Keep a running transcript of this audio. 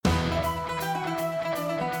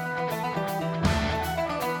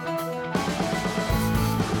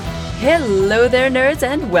Hello there, nerds,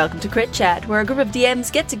 and welcome to Crit Chat, where a group of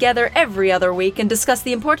DMs get together every other week and discuss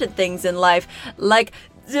the important things in life, like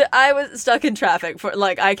I was stuck in traffic for,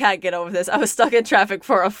 I can't get over this. I was stuck in traffic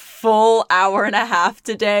for a full hour and a half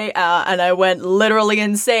today, and I went literally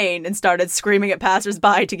insane and started screaming at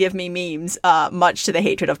passersby to give me memes, much to the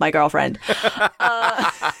hatred of my girlfriend.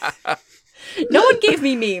 No one gave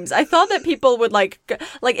me memes. I thought that people would like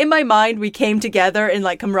in my mind, we came together in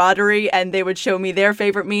camaraderie and they would show me their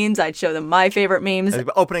favorite memes. I'd show them my favorite memes.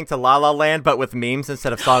 Opening to La La Land, but with memes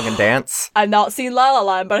instead of song and dance. I've not seen La La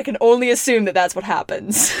Land, but I can only assume that that's what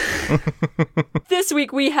happens. This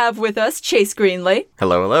week we have with us Chase Greenley.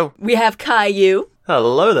 Hello, hello. We have Caillou.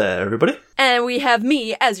 Hello there, everybody. And we have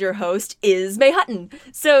me as your host, Ismay Hutton.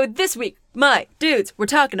 So this week, my dudes, we're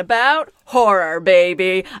talking about horror,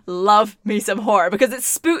 baby. Love me some horror because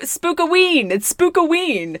it's Spookaween. It's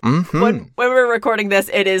Spookaween. Mm-hmm. When we're recording this,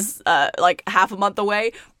 it is half a month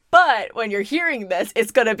away. But when you're hearing this,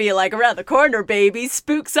 it's gonna be around the corner, baby.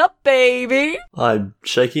 Spooks up, baby. I'm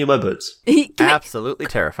shaking in my boots. Absolutely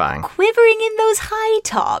terrifying. Quivering in those high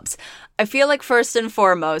tops. I feel like first and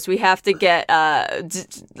foremost we have to get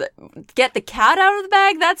the cat out of the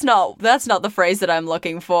bag. That's not the phrase that I'm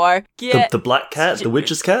looking for. The black cat, the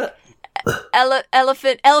witch's cat.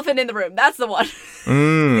 Elephant in the room. That's the one.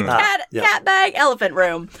 Cat bag, elephant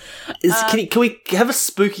room. Can we have a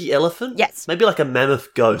spooky elephant? Yes. Maybe like a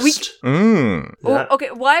mammoth ghost. Okay,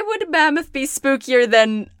 why would mammoth be spookier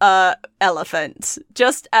than elephant?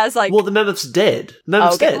 Just as Well, the mammoth's dead.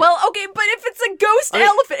 Mammoth's dead. Well, okay, but if it's a ghost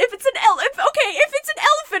elephant, if it's an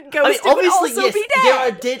elephant ghost, it would also be dead. There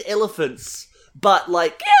are dead elephants, but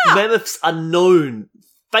mammoths are known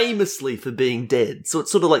famously for being dead, so it's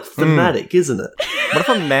sort of thematic, isn't it? What if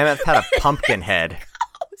a mammoth had a pumpkin head?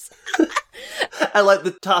 And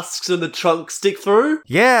the tusks and the trunk stick through?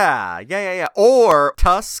 Yeah. Or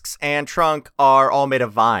tusks and trunk are all made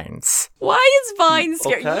of vines. Why is vine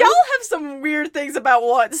scary? Okay. Y'all have some weird things about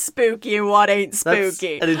what's spooky and what ain't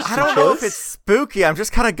spooky. That's an interesting I don't know if choice. it's spooky. I'm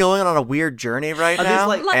just kind of going on a weird journey right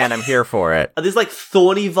now, and I'm here for it. Are these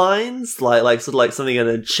thorny vines? Like something an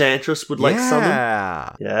enchantress would summon?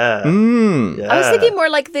 Yeah. Yeah. Mm. Yeah. I was thinking more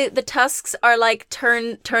the tusks are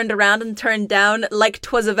turned around and turned down like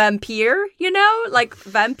 'twas a vampire, like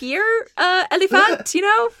vampire elephant,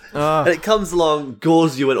 And it comes along,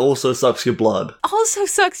 gores you, and also sucks your blood. Also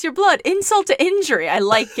sucks your blood. Insult to injury. I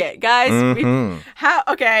like it, guys.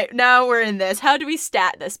 Okay, now we're in this. How do we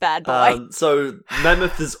stat this bad boy? So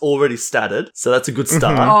mammoth is already statted, so that's a good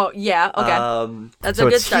start. Oh yeah, okay. That's So a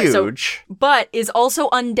good it's start. huge. But is also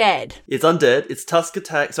undead. It's undead. It's tusk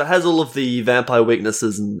attack, so it has all of the vampire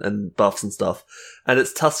weaknesses and buffs and stuff. And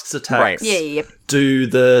its tusk's attacks Right. Yeah. do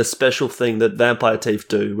the special thing that vampire teeth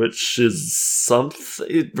do, which is something.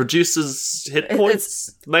 It reduces hit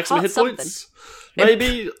points, maximum hit something. points.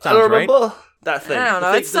 Maybe I Sounds don't remember that thing. I don't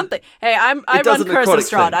know. The It's thing something. Hey, I does run a Curse necrotic of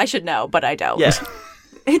Strahd. thing. I should know, but I don't. Yeah.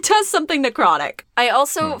 It does something necrotic. I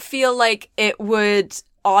also feel like it would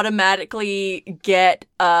automatically get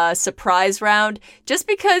a surprise round just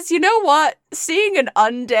because, you know what? Seeing an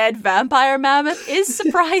undead vampire mammoth is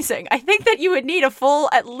surprising. I think that you would need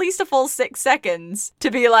at least a full 6 seconds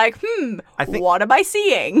to be like, what am I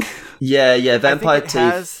seeing? Yeah. Vampire I think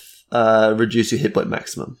it teeth reduce your hit point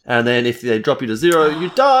maximum. And then if they drop you to 0,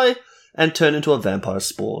 you die and turn into a vampire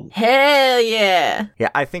spawn. Hell yeah. Yeah,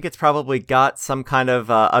 I think it's probably got some kind of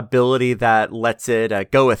ability that lets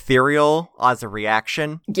it go ethereal as a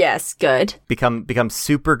reaction. Yes, good. Become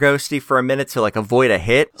super ghosty for a minute to avoid a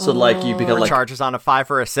hit. So you become Charges on a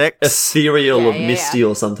 5 or a 6. ethereal or misty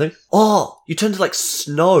or something. Oh, you turn to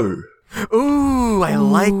snow. Ooh, I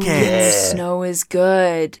like it. Yeah. Snow is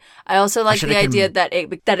good. I also like the idea that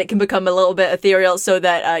it can become a little bit ethereal, so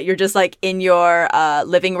that you're just in your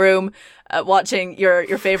living room watching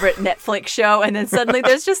your favorite Netflix show, and then suddenly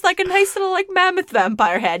there's just a nice little mammoth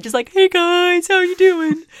vampire head, just hey guys, how you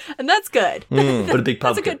doing? And that's good. What a big pumpkin.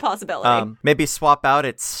 That's a good possibility. Maybe swap out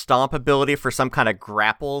its stomp ability for some kind of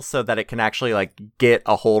grapple so that it can actually get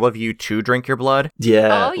a hold of you to drink your blood.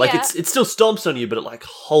 Yeah. Oh, yeah. It still stomps on you, but it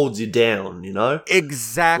holds you down,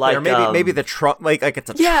 Exactly. Or maybe the trunk, it's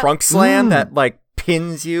a trunk slam that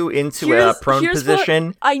pins you into a prone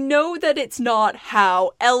position. I know that it's not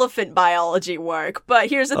how elephant biology work, but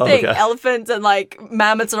here's the thing. Okay. Elephants and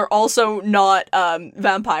mammoths are also not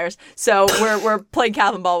vampires. So we're playing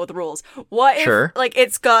cat and ball with the rules. What if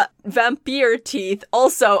it's got vampire teeth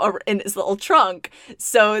also in its little trunk,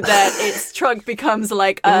 so that its trunk becomes a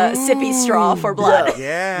sippy straw for blood?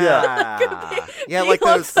 Yeah. Yeah, Big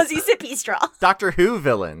old those fuzzy sippy straw. Doctor Who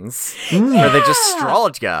villains where they just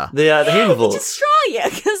strawed ya. The They herbivores. just straw you.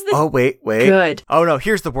 Oh, wait. Good. Oh, no,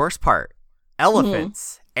 here's the worst part.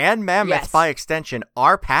 Elephants and mammoths, by extension,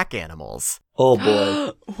 are pack animals. Oh,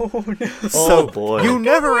 boy. Oh, no. So boy. You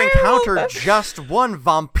never encounter just one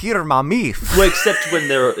vampire mamif. Well, except when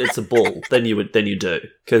it's a bull, then you do,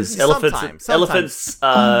 because elephants,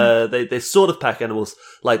 they're sort of pack animals.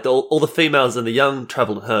 Like all the females and the young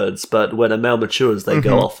travel in herds, but when a male matures, they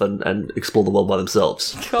go off and explore the world by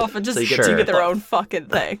themselves. Go off and just do their own fucking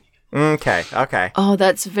thing. Okay. Oh,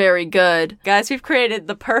 that's very good. Guys, we've created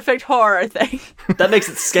the perfect horror thing. That makes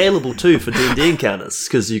it scalable, too, for D&D encounters,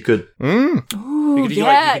 because you could... Ooh, you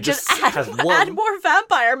could just add more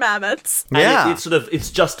vampire mammoths. And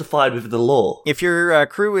it's justified within the lore. If your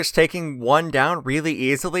crew is taking one down really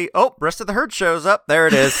easily, rest of the herd shows up. There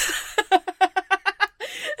it is.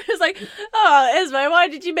 It's like, Ismay, why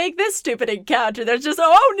did you make this stupid encounter? There's just,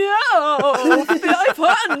 oh no,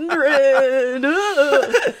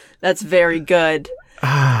 500. That's very good.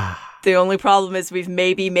 The only problem is we've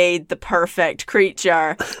maybe made the perfect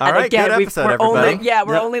creature. All right, again, good episode, everybody.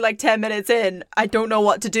 We're only like 10 minutes in. I don't know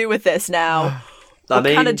what to do with this now. I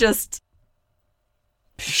mean, kind of just...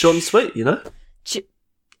 Short and sweet, you know?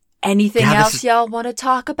 Anything else y'all want to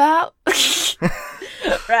talk about?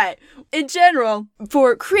 Right. In general,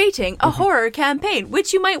 for creating a horror campaign,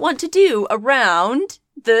 which you might want to do around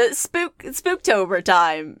the Spooktober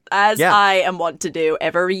time, as I am wont to do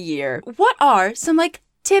every year. What are some,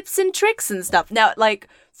 tips and tricks and stuff? Now,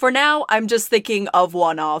 for now, I'm just thinking of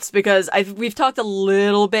one-offs because we've talked a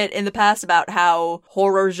little bit in the past about how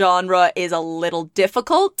horror genre is a little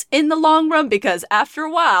difficult in the long run because after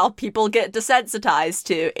a while, people get desensitized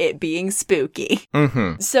to it being spooky.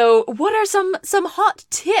 Mm-hmm. So what are some hot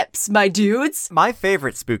tips, my dudes? My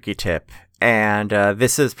favorite spooky tip, and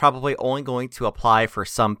this is probably only going to apply for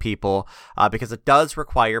some people because it does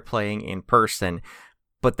require playing in person,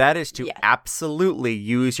 but that is to absolutely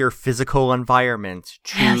use your physical environment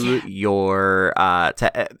to your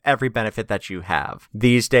to every benefit that you have.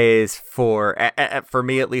 These days, for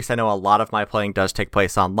me at least, I know a lot of my playing does take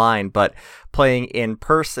place online, but playing in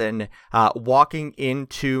person, walking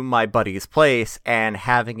into my buddy's place and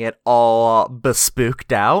having it all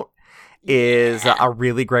bespooked out is a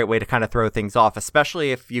really great way to kind of throw things off,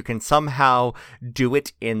 especially if you can somehow do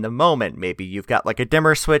it in the moment. Maybe you've got a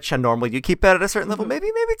dimmer switch and normally you keep it at a certain level. Maybe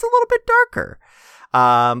it's a little bit darker.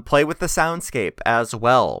 Play with the soundscape as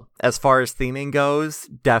well. As far as theming goes,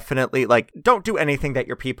 definitely don't do anything that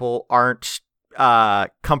your people aren't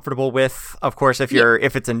comfortable with. Of course, if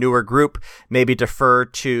it's a newer group, maybe defer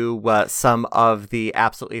to some of the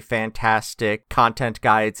absolutely fantastic content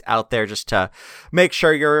guides out there just to make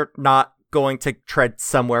sure you're not going to tread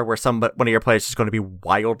somewhere where one of your players is going to be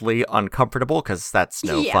wildly uncomfortable, because that's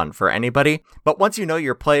no fun for anybody. But once you know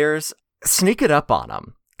your players, sneak it up on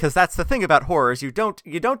them. Because that's the thing about horrors, you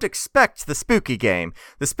don't expect the spooky game.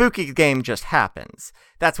 The spooky game just happens.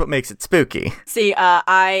 That's what makes it spooky. See,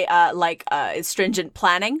 I like stringent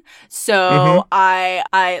planning, so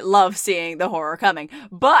I love seeing the horror coming.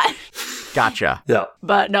 But gotcha. Yeah.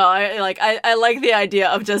 But no, I like the idea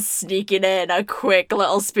of just sneaking in a quick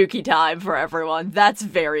little spooky time for everyone. That's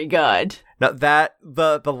very good. Now,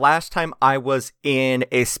 the last time I was in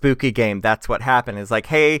a spooky game, that's what happened. Is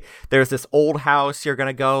hey, there's this old house, you're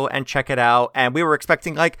gonna go and check it out, and we were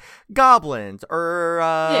expecting goblins or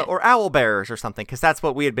owl bears or something, because that's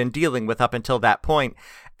what we had been dealing with up until that point.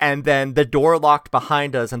 And then the door locked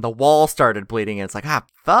behind us, and the wall started bleeding. And it's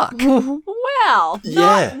fuck. Well,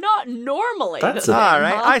 not normally. That's all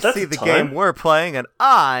right. I see the game we're playing, and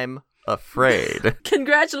I'm afraid.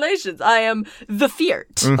 Congratulations, I am the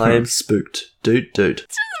feared. Mm-hmm. I am spooked. Doot.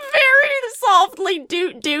 Just very softly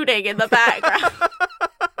dooting in the background.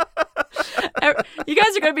 You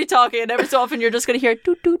guys are going to be talking, and every so often you're just going to hear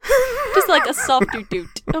doot doot, just a soft doot.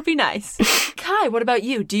 It'll be nice. Kai, what about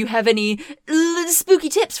you? Do you have any spooky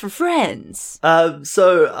tips for friends?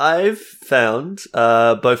 So I've found,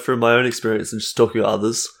 both from my own experience and just talking to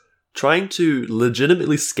others, trying to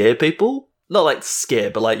legitimately scare people. Not scare,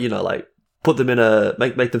 but put them in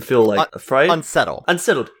make them feel afraid.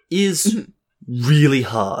 Unsettled is really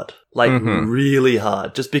hard. Really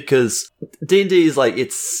hard. Just because D&D is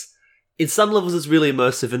it's, in some levels it's really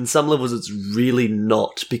immersive, in some levels it's really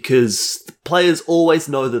not, because the players always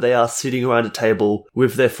know that they are sitting around a table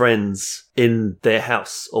with their friends in their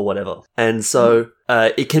house or whatever. And so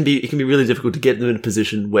it can be really difficult to get them in a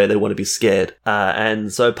position where they want to be scared.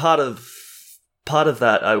 And so part of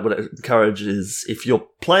that I would encourage is, if you're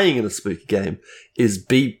playing in a spooky game, is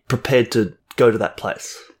be prepared to go to that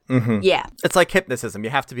place. Mm-hmm. Yeah. It's like hypnotism. You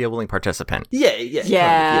have to be a willing participant. Yeah.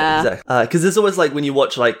 Exactly. Because there's always like when you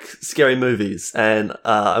watch like scary movies, and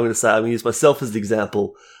I'm going to use myself as the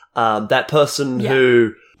example. That person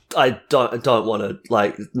who I don't want to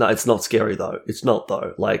like. No, it's not scary though. It's not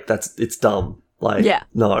though. Like it's dumb. Like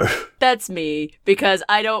no. That's me because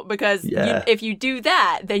if you do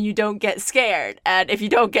that, then you don't get scared, and if you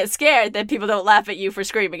don't get scared, then people don't laugh at you for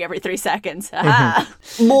screaming every 3 seconds.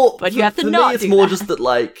 But you have to not. It's more just that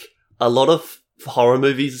like a lot of horror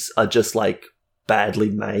movies are just like badly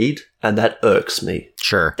made, and that irks me.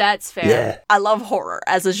 Sure. That's fair. Yeah. I love horror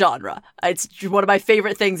as a genre. It's one of my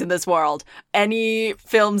favorite things in this world. Any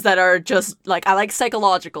films that are just like, I like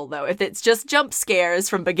psychological though. If it's just jump scares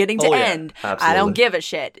from beginning to end, absolutely. I don't give a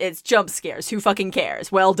shit. It's jump scares. Who fucking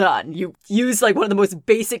cares? Well done. You use like one of the most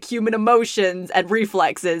basic human emotions and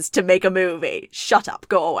reflexes to make a movie. Shut up.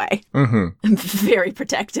 Go away. Mm-hmm. I'm very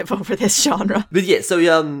protective over this genre. But yeah, so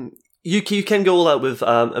you can go all out with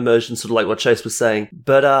immersion, sort of like what Chase was saying.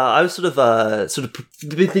 But I was sort of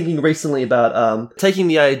been thinking recently about taking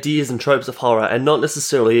the ideas and tropes of horror and not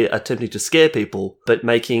necessarily attempting to scare people, but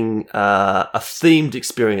making a themed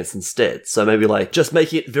experience instead. So maybe like just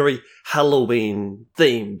making it very Halloween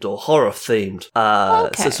themed or horror themed.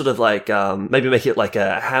 So sort of like maybe make it like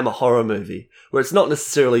a Hammer horror movie where it's not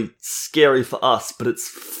necessarily scary for us, but it's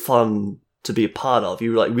fun to be a part of.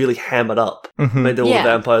 You like really ham it up. Mm-hmm. Made all the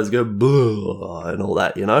vampires go blah and all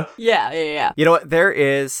that, you know? Yeah. You know what?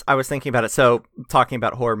 I was thinking about it. So talking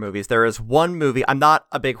about horror movies, there is one movie. I'm not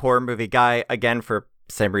a big horror movie guy, again, for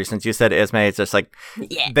same reasons you said, Ismay. It's just like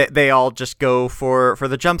they all just go for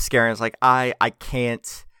the jump scare. And it's like, I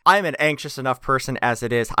can't. I'm an anxious enough person as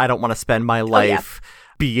it is. I don't want to spend my life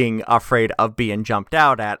being afraid of being jumped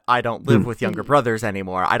out at. I don't live with younger brothers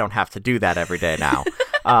anymore. I don't have to do that every day now.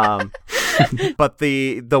 But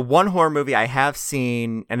the one horror movie I have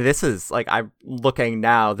seen, and this is like, I'm looking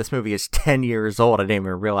now, this movie is 10 years old. I didn't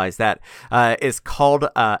even realize that. Is called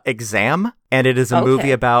Exam. And it is a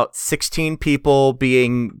movie about 16 people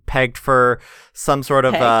being pegged for some sort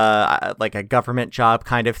of like a government job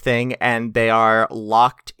kind of thing. And they are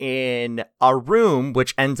locked in a room,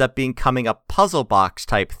 which ends up becoming a puzzle box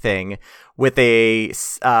type thing with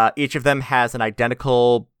each of them has an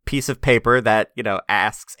identical piece of paper that,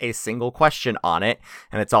 asks a single question on it,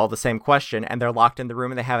 and it's all the same question, and they're locked in the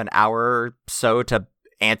room and they have an hour or so to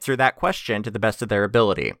answer that question to the best of their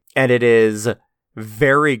ability. And it is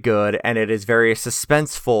very good, and it is very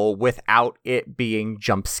suspenseful without it being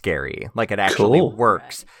jump scary. Like, it actually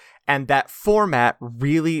works. And that format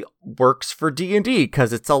really works for D&D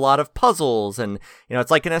because it's a lot of puzzles and,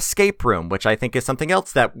 it's like an escape room, which I think is something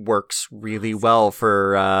else that works really well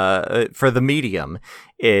for the medium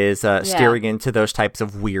is steering into those types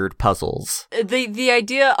of weird puzzles. The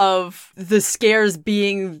idea of the scares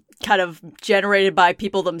being kind of generated by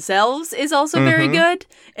people themselves is also very good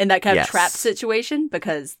in that kind of trap situation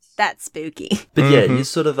because that's spooky. But yeah, you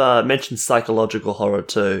sort of mentioned psychological horror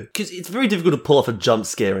too, because it's very difficult to pull off a jump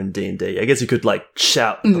scare in D&D. I guess you could like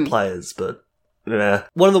shout at the players, but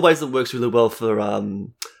one of the ways that works really well for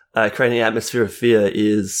creating an atmosphere of fear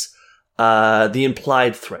is the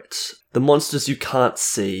implied threat. The monsters you can't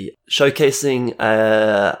see, showcasing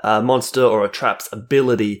a monster or a trap's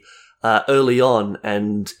ability early on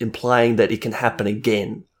and implying that it can happen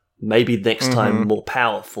again, maybe next time more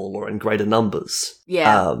powerful or in greater numbers.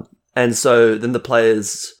 Yeah. And so then the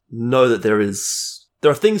players know that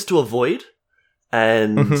there are things to avoid,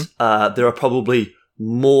 and there are probably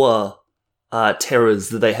more terrors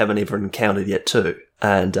that they haven't ever encountered yet too.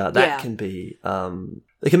 And that can be...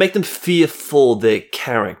 they can make them fear for their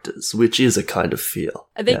characters, which is a kind of fear.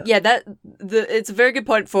 I think, it's a very good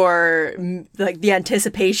point for, like, the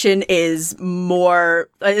anticipation is more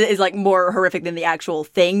horrific than the actual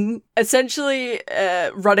thing. Essentially,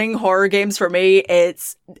 running horror games for me,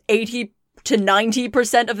 it's 80 to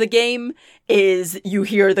 90% of the game is you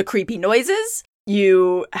hear the creepy noises.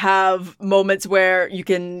 You have moments where you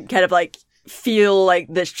can kind of, like, feel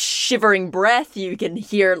like the shivering breath. You can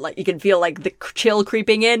feel like the chill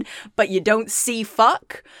creeping in, but you don't see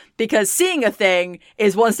fuck, because seeing a thing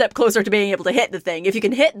is one step closer to being able to hit the thing. If you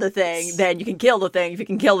can hit the thing, then you can kill the thing. If you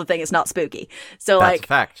can kill the thing, it's not spooky. So that's like a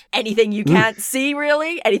fact. Anything you can't see,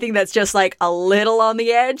 really, anything that's just like a little on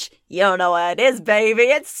the edge, you don't know what it is, baby.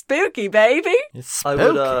 It's spooky, baby. It's spooky. I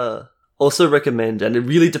would also recommend, and it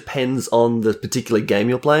really depends on the particular game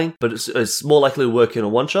you're playing, but it's more likely to work in a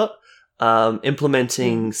one-shot,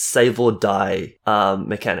 implementing save or die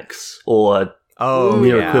mechanics or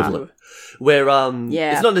near equivalent. Where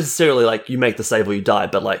it's not necessarily like you make the save or you die,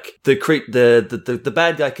 but like the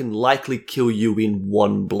bad guy can likely kill you in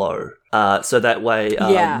one blow. So that way,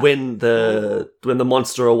 when the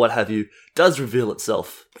monster or what have you does reveal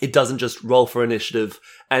itself, it doesn't just roll for initiative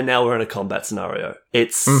and now we're in a combat scenario.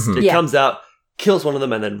 It comes out, kills one of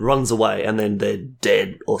them, and then runs away, and then they're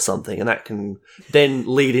dead or something, and that can then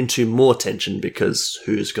lead into more tension because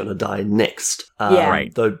who's going to die next?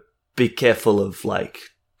 Right. Though be careful of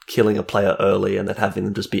killing a player early and then having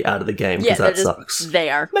them just be out of the game because that sucks. They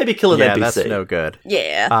are. Maybe kill an NPC. That's no good.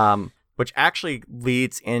 Yeah. Which actually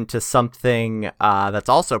leads into something that's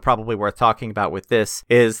also probably worth talking about with this,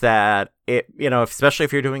 is that it, especially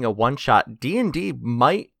if you're doing a one-shot, D&D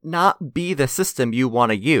might not be the system you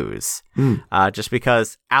want to use. Just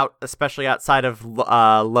because especially outside of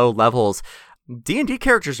low levels, D&D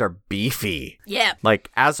characters are beefy. Yeah.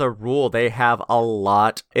 As a rule, they have a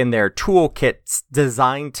lot in their toolkits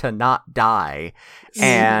designed to not die.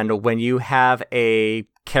 And when you have a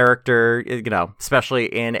character, especially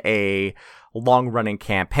in a long-running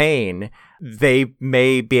campaign, they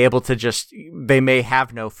may be able to they may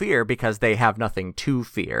have no fear because they have nothing to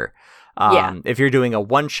fear. If you're doing a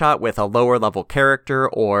one-shot with a lower-level character,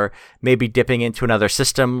 or maybe dipping into another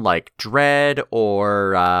system like Dread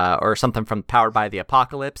or something from Powered by the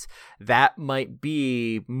Apocalypse, that might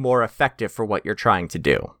be more effective for what you're trying to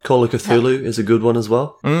do. Call of Cthulhu is a good one as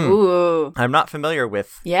well. Ooh. I'm not familiar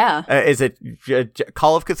with... Yeah. Is it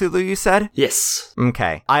Call of Cthulhu, you said? Yes.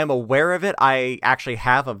 Okay. I am aware of it. I actually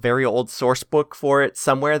have a very old source book for it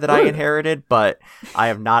somewhere that I inherited, but I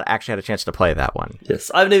have not actually had a chance to play that one. Yes.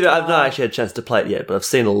 I've not actually had a chance to play it yet, but I've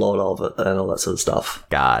seen a lot of it and all that sort of stuff.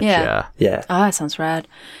 Gotcha. Yeah. Oh, that sounds rad.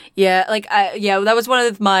 Yeah, that was one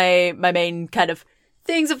of my main kind of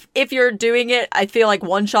things of, if you're doing it, I feel like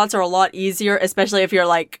one-shots are a lot easier, especially if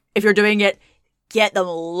you're doing it, get them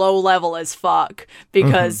low level as fuck,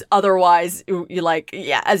 because otherwise as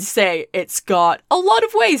you say, it's got a lot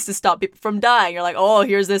of ways to stop people from dying. You're like, oh,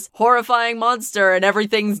 here's this horrifying monster and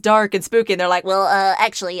everything's dark and spooky, and they're like, well,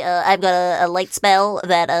 actually, I've got a light spell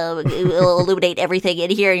that will illuminate everything in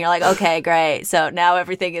here, and you're like, okay, great, so now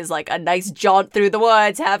everything is like a nice jaunt through the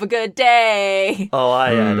woods, have a good day. Oh, I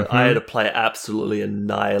had to play absolutely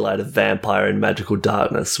annihilate a vampire in magical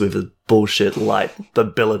darkness with a bullshit light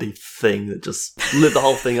ability thing that just lit the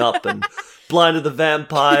whole thing up and blinded the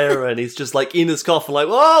vampire, and he's just in his coffin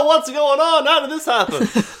whoa, what's going on? How did this happen?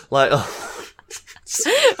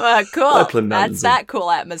 Cool. That's that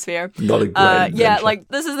cool atmosphere. Not a great adventure.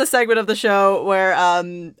 This is the segment of the show where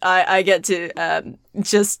I get to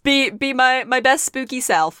just be my best spooky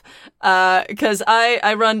self, because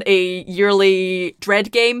I run a yearly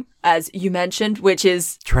Dread game, as you mentioned, which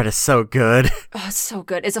is... Dread is so good. Oh, it's so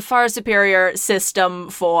good. It's a far superior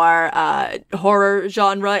system for horror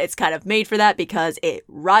genre. It's kind of made for that because it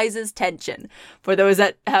rises tension. For those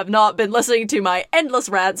that have not been listening to my endless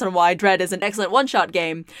rants on why Dread is an excellent one-shot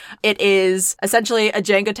game, it is essentially a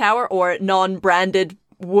Jenga tower, or non-branded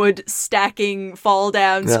wood stacking fall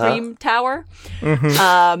down scream tower.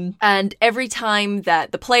 And every time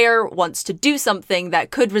that the player wants to do something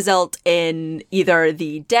that could result in either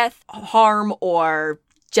the death, harm, or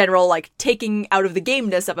general taking out of the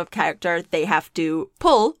gameness of a character, they have to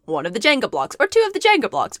pull one of the Jenga blocks, or two of the Jenga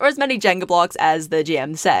blocks, or as many Jenga blocks as the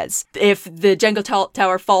GM says. If the Jenga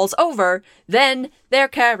tower falls over, then their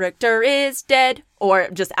character is dead, or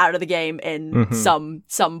just out of the game in some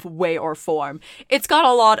way or form. It's got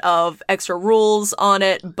a lot of extra rules on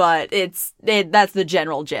it, but that's the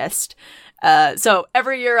general gist. So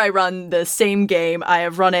every year I run the same game. I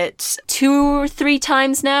have run it 2 or 3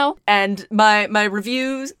 times now, and my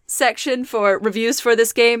reviews section for reviews for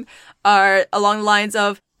this game are along the lines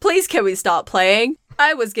of, please can we stop playing?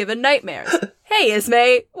 I was given nightmares. Hey,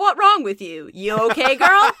 Ismay, what wrong with you? You okay,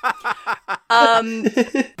 girl?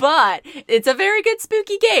 But it's a very good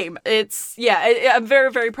spooky game. I'm very,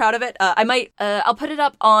 very proud of it. I'll put it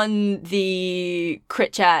up on the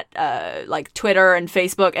Crit Chat, Twitter and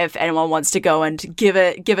Facebook if anyone wants to go and give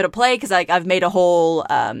it a play, because I've made a whole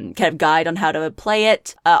kind of guide on how to play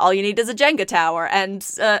it. All you need is a Jenga tower and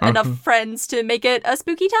enough friends to make it a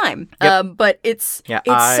spooky time. Yep. But it's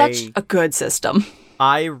such a good system.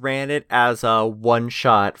 I ran it as a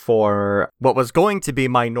one-shot for what was going to be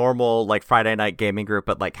my normal Friday night gaming group,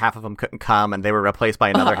 but half of them couldn't come, and they were replaced by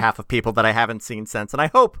another half of people that I haven't seen since, and I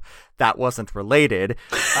hope that wasn't related.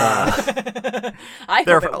 I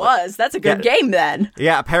hope it was. That's a good game then.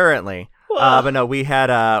 Yeah, apparently. But no, we had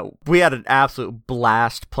an absolute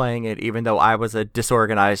blast playing it, even though I was a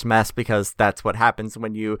disorganized mess, because that's what happens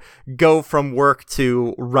when you go from work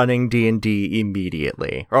to running D&D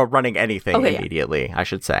immediately, or running anything immediately, I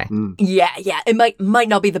should say. Yeah, it might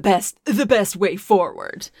not be the best way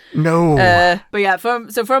forward. No. But yeah, from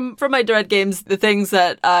my Dread games, the things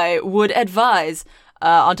that I would advise,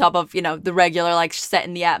 on top of, the regular, like, set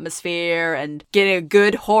in the atmosphere and getting a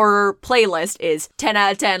good horror playlist is 10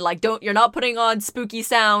 out of 10. Like, you're not putting on spooky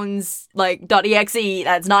sounds, like, .exe.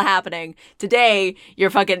 That's not happening. Today, you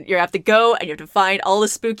have to go and you have to find all the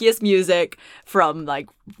spookiest music from, like,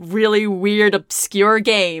 really weird, obscure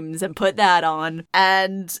games and put that on.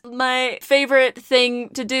 And my favorite thing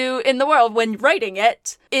to do in the world when writing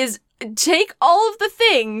it is take all of the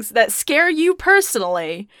things that scare you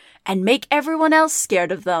personally and make everyone else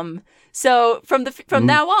scared of them. So from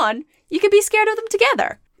now on, you can be scared of them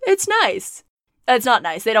together. It's nice. It's not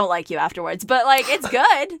nice. They don't like you afterwards, but like it's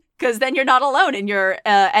good because then you're not alone in your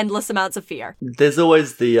endless amounts of fear. There's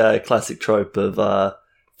always the classic trope of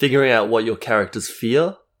figuring out what your characters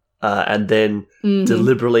fear and then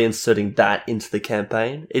deliberately inserting that into the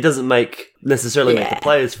campaign. It doesn't necessarily make the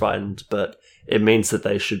players frightened, but it means that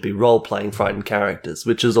they should be role-playing frightened characters,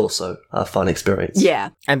 which is also a fun experience. Yeah.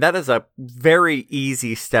 And that is a very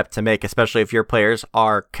easy step to make, especially if your players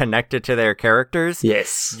are connected to their characters.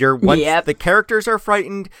 Yes. Once the characters are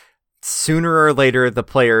frightened, sooner or later the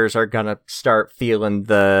players are gonna start feeling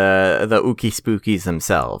the ookie spookies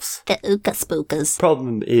themselves. The ooka spookas.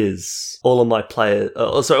 Problem is, all of my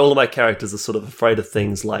characters are sort of afraid of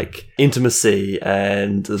things like intimacy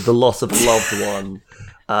and the loss of a loved one.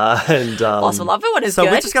 Loss of a loved one is so good.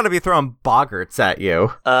 So we just gotta be throwing boggarts at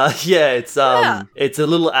you. It's a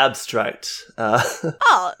little abstract.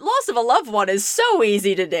 Loss of a loved one is so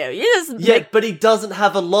easy to do. You just but he doesn't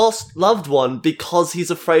have a lost loved one because he's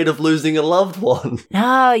afraid of losing a loved one.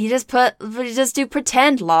 No, you just do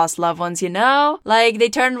pretend lost loved ones, Like, they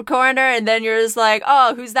turn the corner and then you're just like,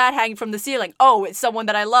 oh, who's that hanging from the ceiling? Oh, it's someone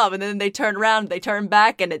that I love. And then they turn around, they turn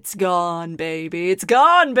back, and it's gone, baby. It's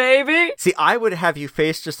gone, baby. See, I would have you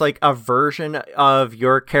face just like a version of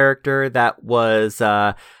your character that was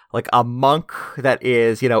like a monk that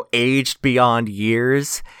is, aged beyond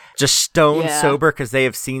years, just stone sober because they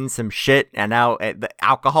have seen some shit, and now the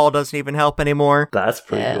alcohol doesn't even help anymore. That's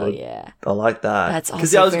pretty good. Yeah. I like that. That's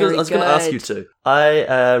also I was going to ask you too. I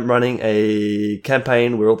am running a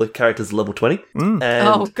campaign where all the characters are level 20. And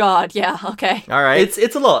oh god, yeah, okay. All right.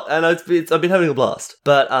 It's a lot, and I've been having a blast.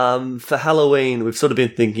 But for Halloween, we've sort of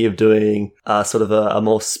been thinking of doing sort of a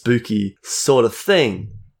more spooky sort of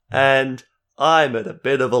thing, and I'm at a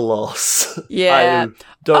bit of a loss. Yeah. I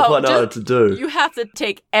don't quite know what to do. You have to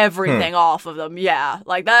take everything off of them, yeah.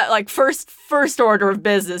 Like that, like first order of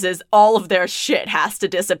business is all of their shit has to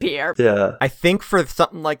disappear. Yeah. I think for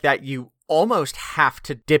something like that, you almost have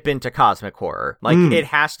to dip into cosmic horror. Like, it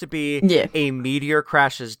has to be a meteor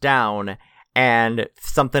crashes down and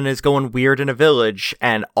something is going weird in a village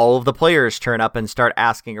and all of the players turn up and start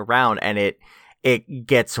asking around, and it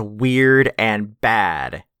gets weird and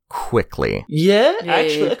bad quickly. Yeah,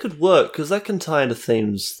 actually, that could work, because that can tie into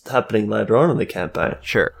themes happening later on in the campaign.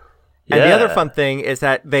 Sure. And the other fun thing is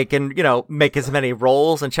that they can, make as many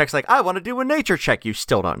rolls and checks like, I want to do a nature check. You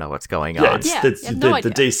still don't know what's going on.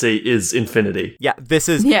 The DC is infinity. Yeah, this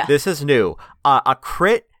is new. A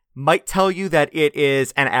crit might tell you that it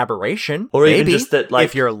is an aberration. Or even just that, like,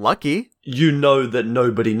 if you're lucky. You know that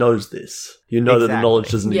nobody knows this. You know that the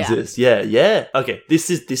knowledge doesn't exist. Yeah. Okay, this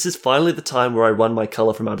is finally the time where I run my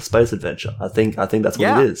Color from Outer Space adventure. I think that's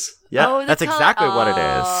what it is. Yeah. Oh, that's exactly what it is.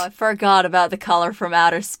 I forgot about the Color from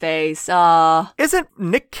Outer Space. Isn't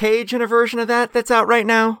Nick Cage in a version of that's out right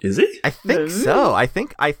now? Is he? I think so. I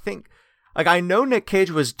think like, I know Nick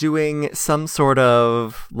Cage was doing some sort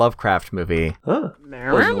of Lovecraft movie. Huh.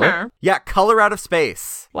 Yeah, Color Out of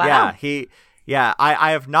Space. Wow. Yeah,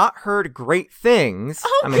 I have not heard great things.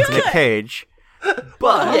 Oh, it's Nick Cage.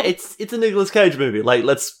 But yeah, it's a Nicolas Cage movie. Like,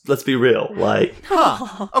 let's be real. Like,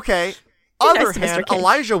 okay. Other hand,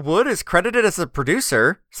 Elijah Wood is credited as a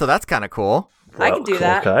producer, so that's kind of cool. I can do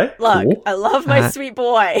that. Okay, look, cool. I love my sweet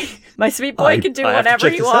boy. My sweet boy can do whatever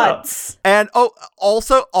he wants. And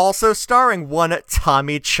also starring one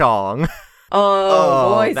Tommy Chong.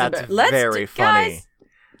 Oh, that's very funny. Guys,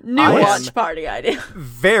 new watch party idea.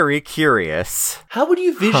 Very curious. How would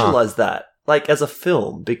you visualize that, like, as a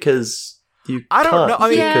film? Because I don't know. I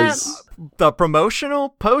mean, the promotional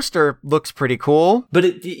poster looks pretty cool.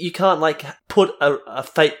 But you can't, like, put a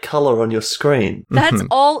fake color on your screen. That's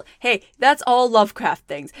all. Hey, that's all Lovecraft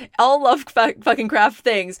things. All fucking craft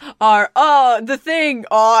things are, the thing.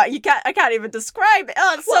 I can't even describe it.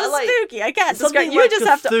 Oh, it's so spooky. I can't describe. You just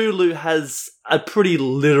have to. Cthulhu has a pretty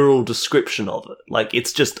literal description of it. Like,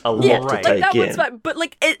 it's just a lot to take that in. One's fine, but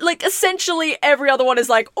essentially every other one is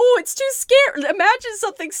like, oh, it's too scary. Imagine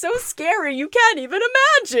something so scary you can't even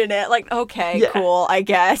imagine it. Like, okay, cool, I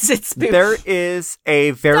guess it's spooky. There is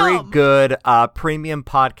a very good premium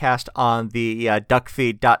podcast on the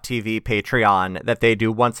duckfeed.tv Patreon that they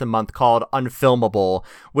do once a month called Unfilmable,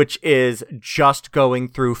 which is just going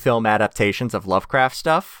through film adaptations of Lovecraft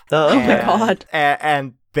stuff. Oh, okay. Oh my god.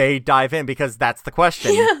 And they dive in because that's the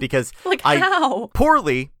question. Yeah, because how?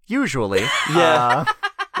 Poorly, usually. Yeah.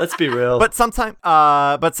 Let's be real. But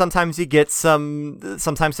sometimes you get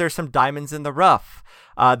sometimes there's some diamonds in the rough.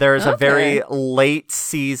 There's a very late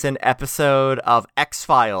season episode of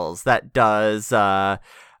X-Files that does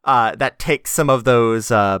that takes some of those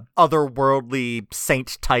otherworldly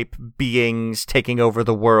saint-type beings taking over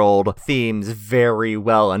the world themes very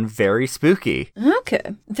well and very spooky.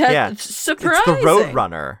 Okay, that's surprising. It's the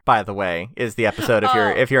Roadrunner, by the way, is the episode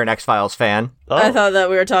if you're an X-Files fan. Oh. I thought that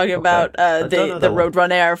we were talking about the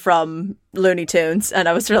Roadrunner from Looney Tunes, and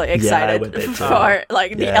I was really excited for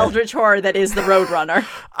the eldritch horror that is the Roadrunner.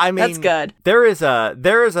 I mean, that's good. There is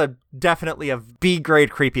a definitely a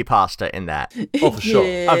B-grade creepypasta in that. Oh, for sure.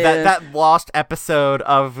 Yeah. Of that lost episode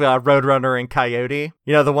of Roadrunner and Coyote.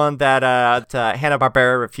 You know, the one that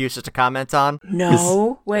Hanna-Barbera refuses to comment on?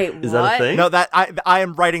 No. Wait, is that a thing? No, that I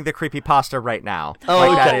am writing the creepypasta right now.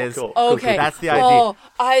 Oh, that is cool. Okay. That's the idea. Oh,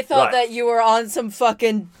 I thought that you were on some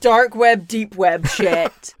fucking dark web, deep web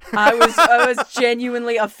shit. I was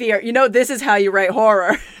genuinely a fear. You know, this is how you write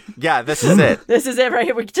horror. Yeah, this is it. This is it right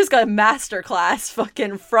here. We just got a masterclass,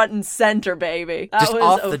 fucking front and center, baby. Just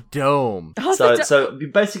off the dome. So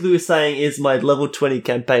basically, we're saying is my level 20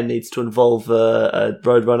 campaign needs to involve a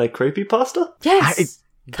Roadrunner creepypasta? Yes.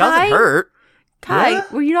 It doesn't hurt. Kai,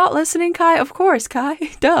 were you not listening, Kai? Of course, Kai.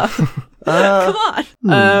 Duh. Come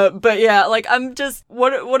on. But yeah, like, I'm just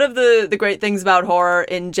one of the great things about horror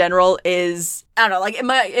in general is, I don't know, like in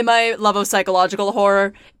my love of psychological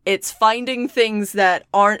horror, it's finding things that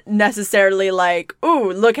aren't necessarily like,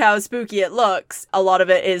 ooh, look how spooky it looks. A lot of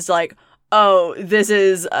it is like, oh, this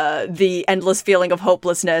is the endless feeling of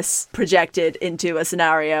hopelessness projected into a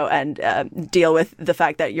scenario, and deal with the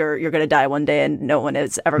fact that you're going to die one day and no one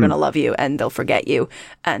is ever going to love you and they'll forget you,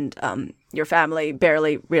 and your family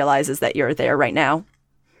barely realizes that you're there right now.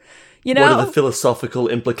 You know? What are the philosophical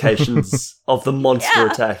implications of the monster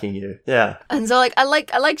attacking you? Yeah. And so, like, I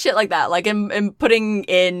like shit like that. Like, in putting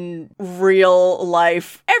in real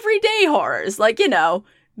life, everyday horrors. Like, you know,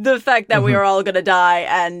 the fact that we are all going to die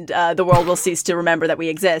and the world will cease to remember that we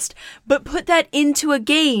exist. But put that into a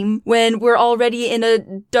game when we're already in a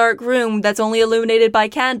dark room that's only illuminated by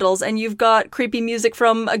candles, and you've got creepy music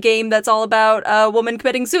from a game that's all about a woman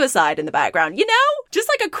committing suicide in the background. You know? Just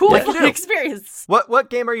like a cool experience. What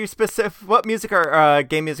game are you What music are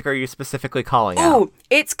game music are you specifically calling out? Oh,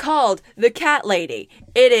 it's called The Cat Lady.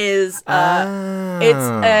 It is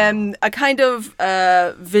it's a kind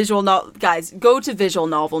of visual novel. Guys, go to visual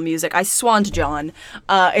novel music. I swan to John.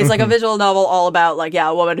 It's like a visual novel all about like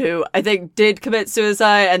a woman who I think did commit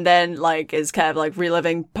suicide and then like is kind of like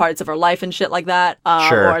reliving parts of her life and shit like that.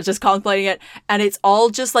 Or is just contemplating it. And it's all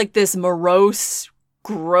just like this morose,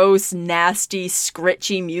 gross, nasty,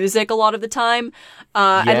 scritchy music a lot of the time.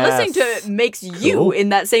 And listening to it makes you in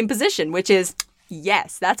that same position, which is,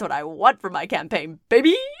 yes, that's what I want for my campaign,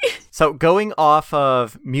 baby. So going off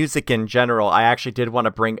of music in general, I actually did want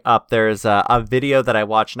to bring up, there's a video that I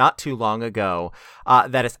watched not too long ago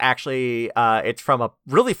that is actually, it's from a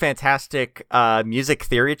really fantastic music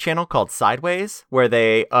theory channel called Sideways, where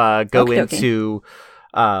they go into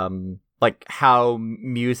like how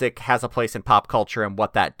music has a place in pop culture and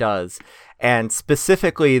what that does. And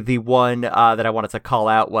specifically, the one that I wanted to call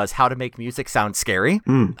out was how to make music sound scary,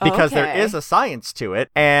 because there is a science to it.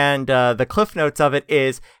 And the cliff notes of it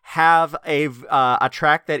is have a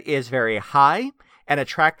track that is very high and a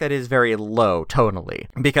track that is very low tonally,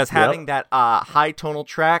 because having that high tonal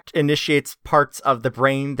track initiates parts of the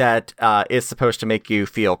brain that is supposed to make you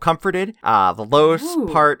feel comforted. The low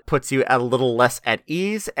part puts you a little less at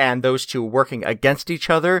ease, and those two working against each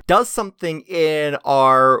other does something in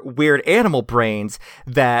our weird animal brains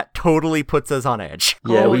that totally puts us on edge.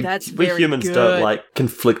 Yeah, we that's we very humans good. don't like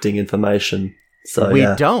conflicting information. So we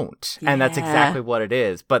don't, and that's exactly what it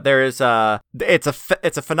is. But there is it's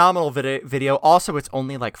a phenomenal video. Also, it's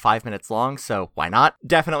only like 5 minutes long, so why not?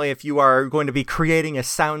 Definitely, if you are going to be creating a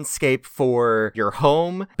soundscape for your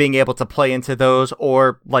home, being able to play into those,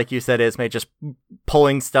 or like you said, Ismay, just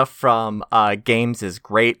pulling stuff from games is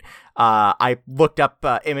great. I looked up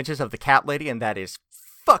images of the cat lady, and that is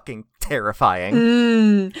fucking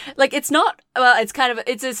terrifying. Like, it's not, well,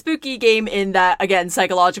 it's a spooky game in that, again,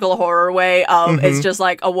 psychological horror way of it's just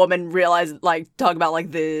like a woman talking about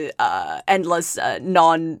like the endless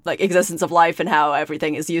existence of life and how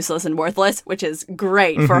everything is useless and worthless, which is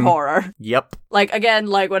great for horror. Yep. Like, again,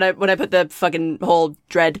 like when I put the fucking whole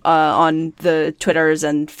Dread on the Twitters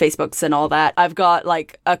and Facebooks and all that, I've got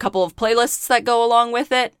like a couple of playlists that go along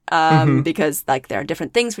with it because like there are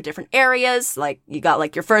different things for different areas. Like you got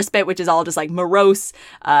like your first bit, which is all just like morose.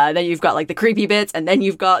 Then you've got like the creepy bits, and then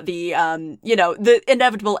you've got the the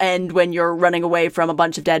inevitable end when you're running away from a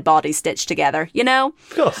bunch of dead bodies stitched together. You know,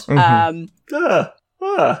 of course.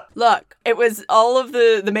 Look, it was all of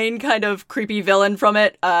the main kind of creepy villain from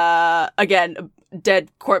it. Again, dead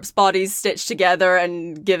corpse bodies stitched together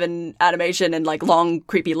and given animation and like long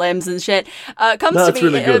creepy limbs and shit. Comes to me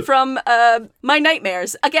really from my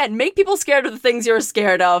nightmares. Again, make people scared of the things you're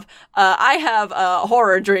scared of. I have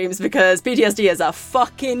horror dreams because PTSD is a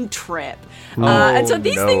fucking trip. And so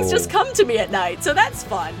these things just come to me at night. So that's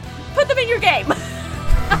fun. Put them in your game.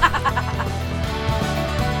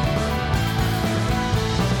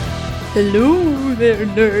 Hello there,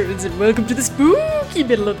 nerds, and welcome to the spooky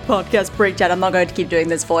middle of the podcast break chat. I'm not going to keep doing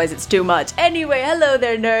this voice, it's too much. Anyway, hello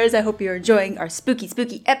there, nerds. I hope you're enjoying our spooky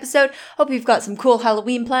episode. Hope you've got some cool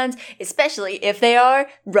Halloween plans, especially if they are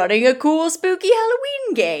running a cool spooky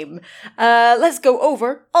Halloween game. Let's go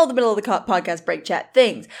over all the middle of the podcast break chat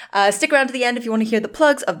things. Stick around to the end if you want to hear the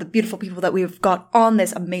plugs of the beautiful people that we've got on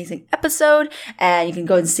this amazing episode, and you can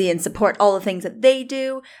go and see and support all the things that they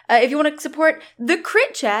do. If you want to support the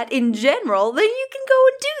Crit Chat in general, then you can go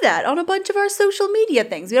and do that on a bunch of our social media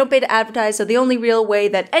things. We don't pay to advertise, so the only real way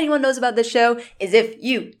that anyone knows about this show is if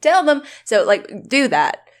you tell them. So, like, do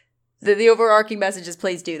that. The overarching message is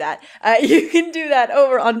please do that. You can do that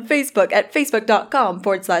over on Facebook at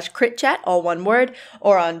facebook.com/critchat, all one word,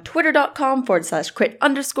 or on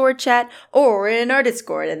twitter.com/crit_chat, or in our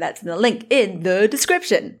Discord, and that's in the link in the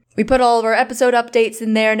description. We put all of our episode updates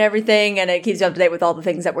in there and everything, and it keeps you up to date with all the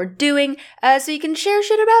things that we're doing, so you can share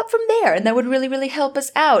shit about from there, and that would really, really help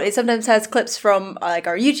us out. It sometimes has clips from, like,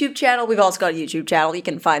 our YouTube channel. We've also got a YouTube channel. You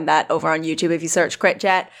can find that over on YouTube if you search Crit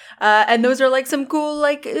Chat. And those are, like, some cool,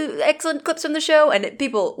 like, excellent clips from the show, and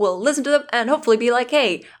people will listen to them and hopefully be like,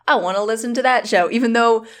 hey, I want to listen to that show, even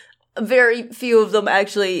though very few of them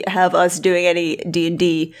actually have us doing any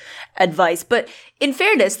D&D advice. But in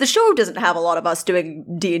fairness, the show doesn't have a lot of us doing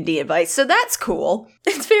D&D advice, so that's cool.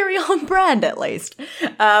 It's very on brand, at least.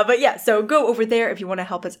 But yeah, so go over there if you want to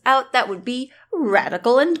help us out. That would be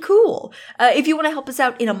radical and cool. If you want to help us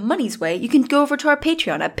out in a money's way, you can go over to our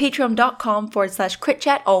Patreon at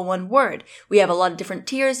patreon.com/critchat, all one word. We have a lot of different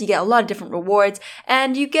tiers, you get a lot of different rewards,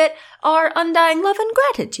 and you get our undying love and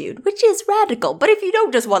gratitude, which is radical. But if you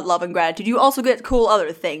don't just want love and gratitude, you also get cool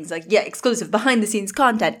other things, like, exclusive behind-the-scenes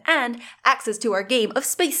content and access to our game of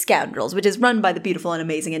Space Scoundrels, which is run by the beautiful and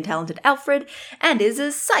amazing and talented Alfred, and is a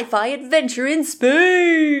sci-fi adventure in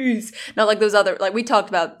space! Not like those other, like, we talked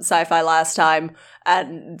about sci-fi last time,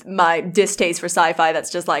 and my distaste for sci-fi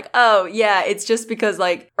that's just like, oh, yeah, it's just because,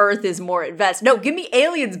 like, Earth is more advanced. No, give me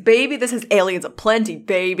aliens, baby! This has aliens aplenty,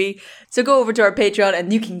 baby! So go over to our Patreon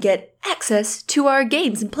and you can get access to our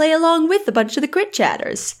games and play along with a bunch of the Crit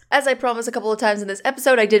Chatters. As I promised a couple of times in this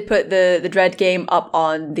episode, I did put the Dread game up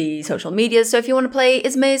on the social medias, so if you want to play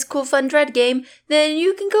Ismay's cool fun Dread game, then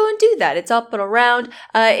you can go and do that. It's up and around.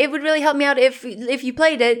 It would really help me out if you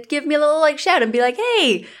played it. Give me a little, like, shout and be like,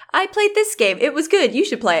 hey, I played this game. It was good. You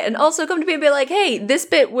should play it. And also come to me and be like, hey, this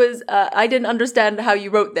bit was, I didn't understand how you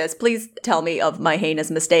wrote this. Please tell me of my heinous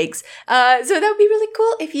mistakes. So that would be really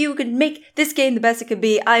cool if you could make this game the best it could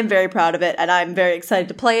be. I'm very proud of it, and I'm very excited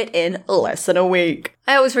to play it in less than a week.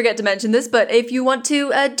 I always forget to mention this, but if you want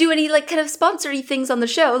to do any, like, kind of sponsory things on the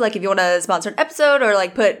show, like if you want to sponsor an episode or,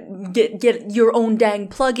 like, get your own dang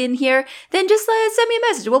plug in here, then just send me a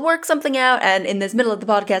message. We'll work something out, and in this middle of the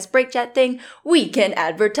podcast break chat thing, we can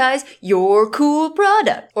advertise your cool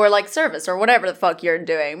product or, like, service or whatever the fuck you're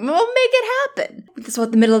doing. We'll make it happen. That's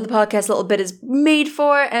what the middle of the podcast little bit is made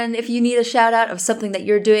for, and if you need a shout out of something that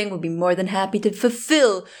you're doing, we'll be more than happy to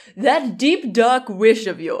fulfill that deep, dark wish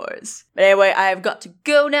of yours. But anyway, I've got to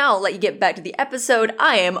go now. I'll let you get back to the episode.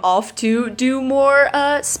 I am off to do more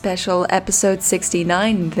special episode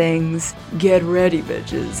 69 things. Get ready,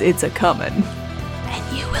 bitches. It's a-coming.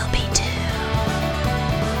 And you will be too.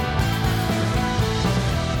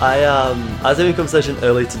 I was having a conversation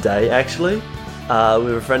earlier today, actually,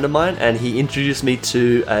 with a friend of mine, and he introduced me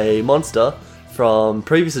to a monster from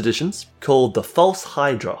previous editions called the False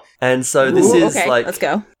Hydra. And so this is okay, like, let's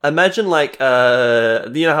go. Imagine like,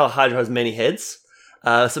 you know how Hydra has many heads?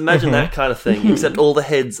 So imagine that kind of thing, except all the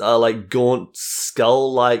heads are like gaunt,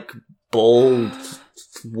 skull-like, bald,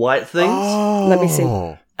 white things. Oh. Let me see.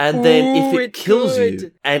 And then if it kills good.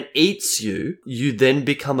 you and eats you, you then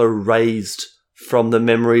become erased from the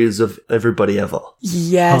memories of everybody ever.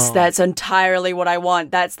 Yes, that's entirely what I want.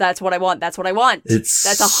 That's what I want. That's what I want. It's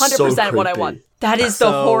That's 100% so what I creepy. want. That is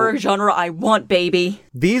the horror genre I want, baby.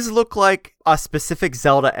 These look like a specific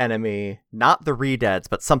Zelda enemy, not the Redeads,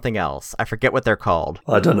 but something else. I forget what they're called.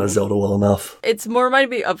 I don't know Zelda well enough. It's more reminding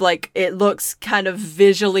me of like, it looks kind of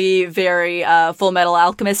visually very Full Metal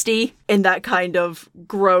Alchemist-y in that kind of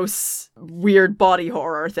gross, weird body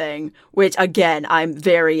horror thing, which again, I'm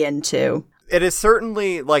very into. It is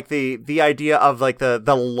certainly like the idea of like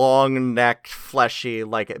the long necked, fleshy,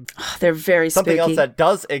 like They're very something spooky. else that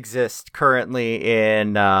does exist currently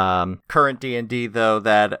in current D&D though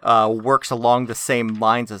that works along the same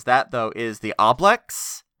lines as that though is the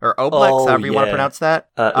Oblex or Oblex, however you want to pronounce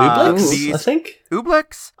that. Ublex, I think.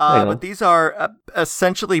 Ublex, but these are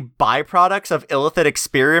essentially byproducts of illithid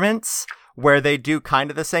experiments. Where they do kind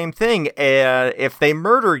of the same thing. If they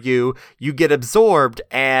murder you, you get absorbed,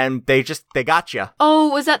 and they got you.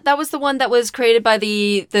 Oh, that was the one that was created by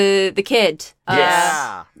the kid?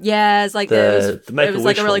 Yeah. Yeah, it's like The it Make-A-Wish was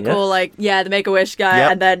like a really one, cool, like, the Make-A-Wish guy,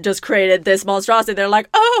 Yep. and then just created this monstrosity. They're like,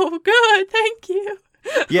 oh, good, thank you.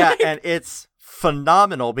 Yeah, and it's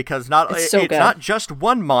phenomenal because it's good. not just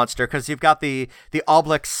one monster, because you've got the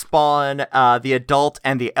Oblex spawn, the adult,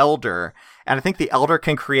 and the elder. And I think the elder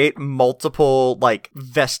can create multiple like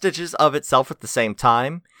vestiges of itself at the same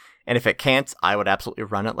time. And if it can't, I would absolutely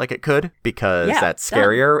run it like it could, because that's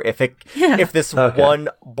scarier. If this one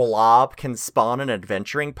blob can spawn an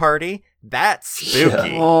adventuring party, that's spooky.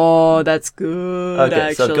 Yeah. Oh, that's good, Okay,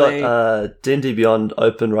 actually. so I've got D&D Beyond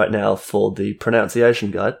open right now for the pronunciation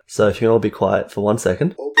guide. So if you can all be quiet for 1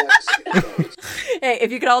 second. Hey,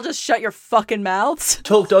 if you could all just shut your fucking mouths.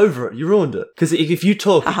 Talked over it. You ruined it. Because if you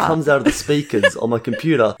talk, it comes out of the speakers on my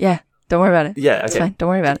computer. Yeah, don't worry about it. Yeah, okay. It's fine, don't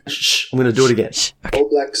worry about it. Shh, I'm going to do it again. Shh, okay.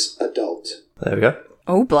 Oblex Adult. There we go.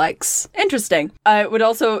 Oblex. Interesting. I would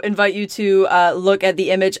also invite you to look at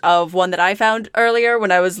the image of one that I found earlier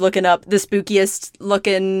when I was looking up the spookiest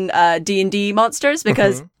looking D&D monsters,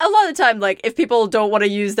 because a lot of the time, like, if people don't want to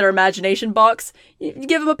use their imagination box, you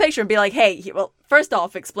give them a picture and be like, hey, well, first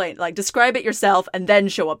off, explain, like, describe it yourself and then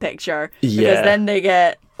show a picture, because then they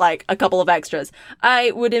get like a couple of extras.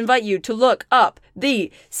 I would invite you to look up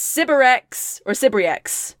the Sibriex or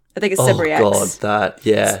Sibriex. I think it's Sibriex. Oh god, that.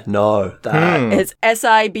 It's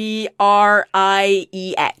Sibriex.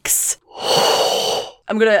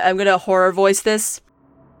 I'm gonna horror voice this.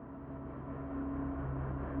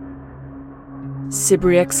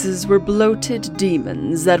 Sibriexes were bloated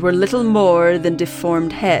demons that were little more than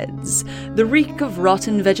deformed heads. The reek of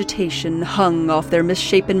rotten vegetation hung off their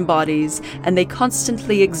misshapen bodies, and they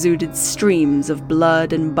constantly exuded streams of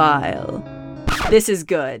blood and bile. This is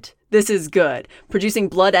good. This is good. Producing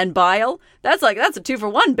blood and bile? That's a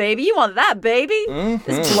 2-for-1, baby. You want that, baby?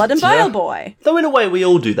 This blood and bile boy. Though in a way, we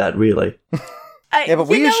all do that, really. Yeah, but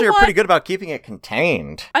we usually are pretty good about keeping it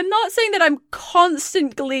contained. I'm not saying that I'm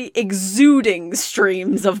constantly exuding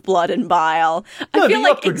streams of blood and bile. No, I feel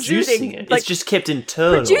but like you're producing exuding, it. like, It's just kept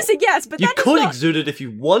internal. producing, yes, but you that is could not... exude it if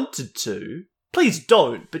you wanted to. Please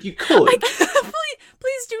don't, but you could.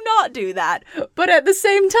 Please do not do that. But at the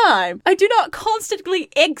same time, I do not constantly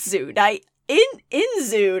exude. I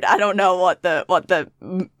inzude. I don't know what the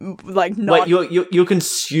like not. Wait, you're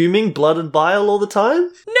consuming blood and bile all the time?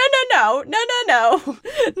 No,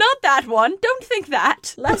 not that one. Don't think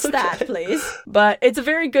that. Less that, please. But it's a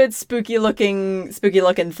very good spooky looking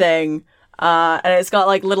thing. And it's got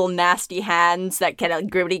like little nasty hands that can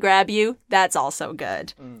gribbity grab you. That's also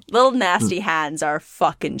good. Little nasty hands are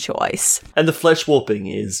fucking choice. And the flesh warping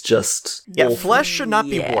is just awful. Flesh should not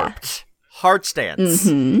be warped. Hard stance.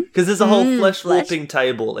 Because there's a whole flesh warping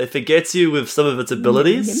table. If it gets you with some of its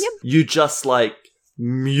abilities, you just like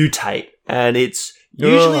mutate. And it's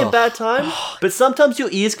usually a bad time, but sometimes your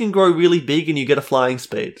ears can grow really big and you get a flying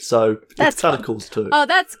speed. So That's it's kind of cool too. Oh,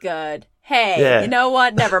 that's good. Hey, you know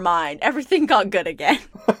what? Never mind. Everything got good again.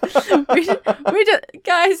 we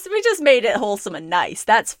just made it wholesome and nice.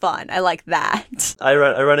 That's fun. I like that. I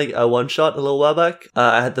ran a one shot a little while back.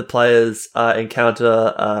 I had the players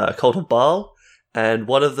encounter a cult of Baal, and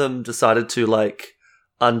one of them decided to like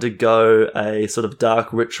undergo a sort of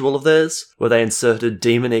dark ritual of theirs where they inserted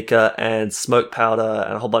demon ichor and smoke powder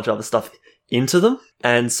and a whole bunch of other stuff into them.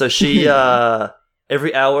 And so she,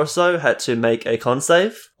 every hour or so, had to make a con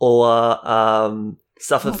save or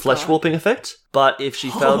suffer flesh warping effect. But if she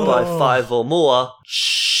failed by 5 or more,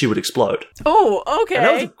 she would explode. Oh, okay.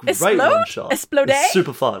 And that was a great one shot. Explode? It was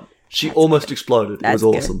super fun. She almost exploded. It was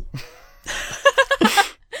awesome.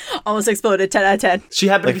 Almost exploded, 10 out of 10. She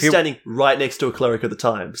happened to be standing right next to a cleric at the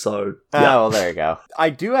time, so... Yeah. Oh, well, there you go.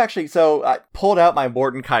 I do actually... So, I pulled out my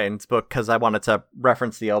Mordenkainen's book because I wanted to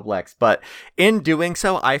reference the Oblex, but in doing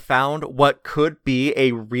so, I found what could be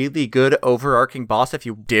a really good overarching boss if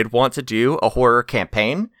you did want to do a horror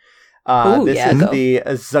campaign. This is the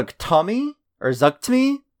Zugtami, or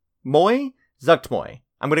Zugtmi? Zugtmoy.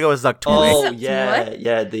 I'm gonna go with Zugtmoy. Oh,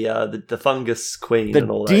 yeah, the fungus queen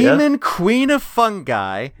and all that, The demon queen of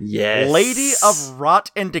fungi. Yes. Lady of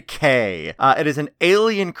rot and decay. It is an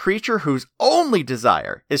alien creature whose only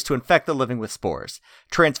desire is to infect the living with spores,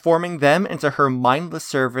 transforming them into her mindless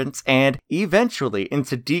servants and, eventually,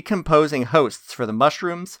 into decomposing hosts for the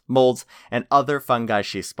mushrooms, molds, and other fungi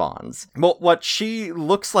she spawns. Well, what she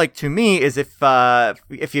looks like to me is if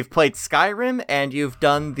you've played Skyrim and you've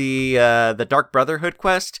done the Dark Brotherhood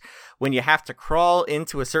quest, when you have to crawl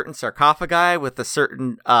into a certain sarcophagi with a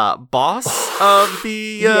certain boss of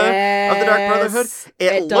the Dark Brotherhood,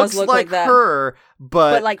 it looks like her,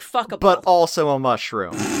 but like fuckable, but also a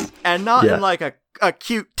mushroom, and not in like a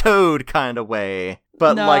cute toad kind of way,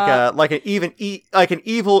 but like an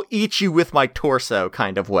evil eat you with my torso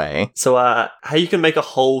kind of way. So how you can make a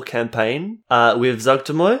whole campaign with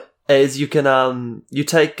Zugtmoy is you can you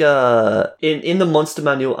take in the monster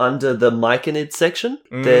manual under the Myconid section,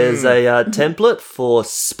 there's a template for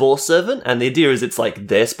Spore Servant, and the idea is it's like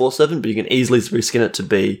their Spore Servant, but you can easily reskin it to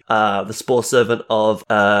be the Spore Servant of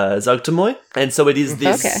Zugtmoy. And so it is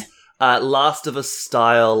this Last of Us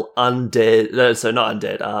style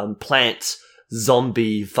plant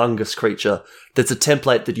zombie fungus creature that's a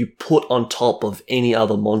template that you put on top of any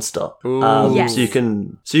other monster. So you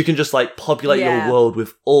can just like populate your world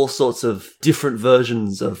with all sorts of different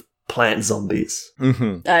versions of plant zombies.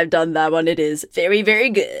 I've done that one. It is very, very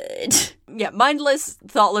good. Yeah, mindless,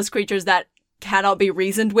 thoughtless creatures that cannot be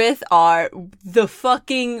reasoned with are the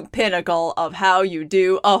fucking pinnacle of how you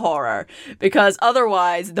do a horror, because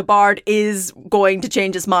otherwise the bard is going to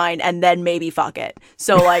change his mind and then maybe fuck it.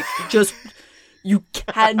 So like just you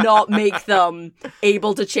cannot make them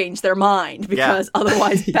able to change their mind, because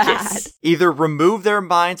otherwise bad. Yes. Either remove their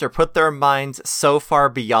minds or put their minds so far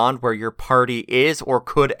beyond where your party is or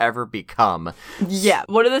could ever become. Yeah,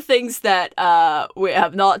 one of the things that we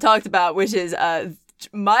have not talked about, which is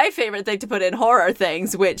my favorite thing to put in horror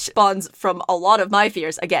things, which spawns from a lot of my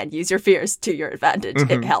fears. Again, use your fears to your advantage.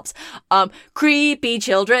 It helps. Creepy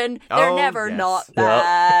children. They're never not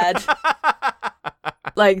bad.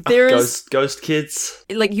 Like there's ghost kids.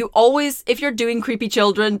 Like you always, if you're doing creepy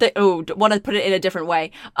children, want to put it in a different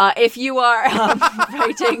way. If you are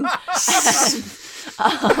writing,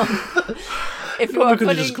 if you are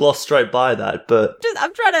could just gloss straight by that, but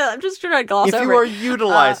I'm just trying to gloss over. If you are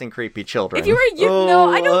utilizing creepy children, if you are no,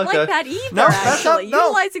 I don't like that either. No, actually,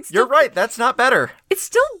 utilizing you're right. That's not better. It's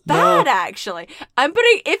still bad, actually. I'm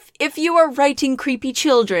putting if you are writing creepy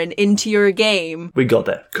children into your game, we got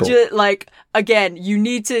that. Cool. Like again, you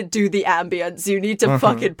need to do the ambience. You need to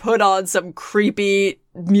fucking put on some creepy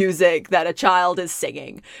music that a child is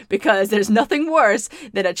singing, because there's nothing worse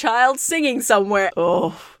than a child singing somewhere.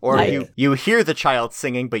 Or you hear the child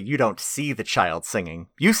singing, but you don't see the child singing.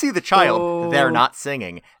 You see the child, they're not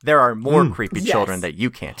singing. There are more creepy children that you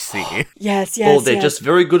can't see. Yes. Or they're just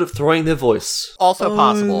very good at throwing their voice. Also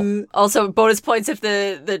possible. Also, bonus points if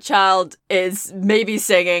the child is maybe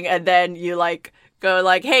singing, and then you like go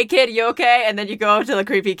like, "Hey kid, you okay?" And then you go up to the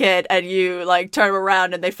creepy kid and you like turn them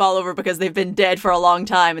around and they fall over because they've been dead for a long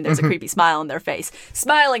time and there's a creepy smile on their face.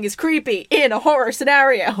 Smiling is creepy in a horror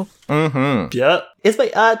scenario. Yeah. Esme,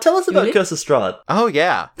 tell us about Curse of Strahd. Oh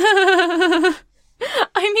yeah.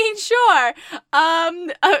 I mean, sure.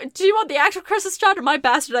 Do you want the actual Curse of Strahd or my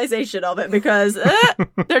bastardization of it? Because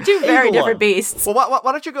they're two very different beasts. Well,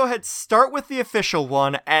 why don't you go ahead, start with the official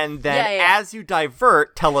one, and then as you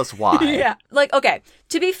divert, tell us why. Like, okay,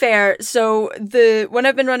 to be fair, so when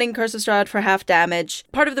I've been running Curse of Strahd for half damage,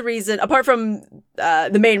 part of the reason, apart from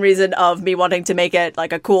the main reason of me wanting to make it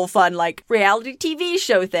like a cool, fun, like reality TV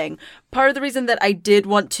show thing, part of the reason that I did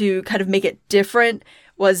want to kind of make it different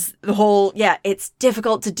was the whole, it's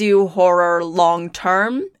difficult to do horror long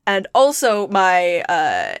term. And also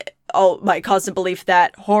my constant belief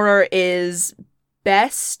that horror is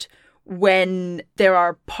best when there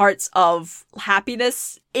are parts of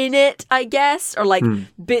happiness in it, I guess, or like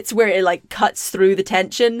bits where it like cuts through the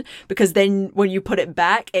tension, because then when you put it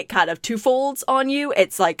back, it kind of twofolds on you.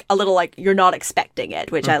 It's like a little like you're not expecting it,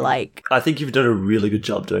 which I like. I think you've done a really good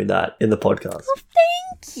job doing that in the podcast. Well,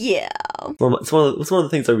 thank you. It's one of the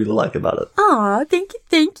things I really like about it. Aw, thank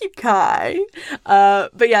you, Kai.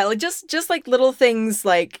 But yeah, like just like little things,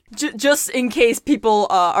 like just in case people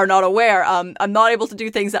are not aware, I'm not able to do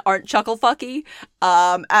things that aren't chuckle fucky,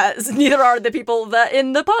 as neither are the people that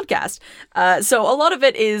in the podcast. So a lot of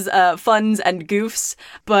it is funs and goofs,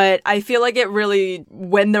 but I feel like it really,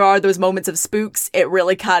 when there are those moments of spooks, it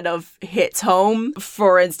really kind of hits home.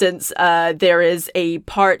 For instance, there is a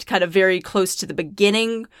part kind of very close to the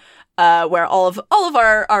beginning where all of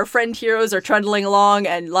our friend heroes are trundling along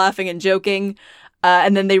and laughing and joking.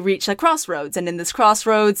 And then they reach a crossroads. And in this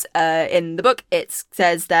crossroads, in the book, it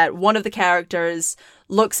says that one of the characters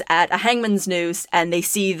looks at a hangman's noose and they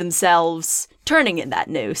see themselves turning in that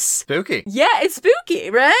noose. Spooky. Yeah, it's spooky,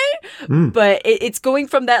 right? But it's going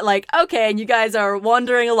from that like, okay, and you guys are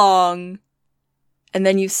wandering along, and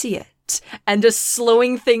then you see it. And just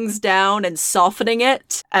slowing things down and softening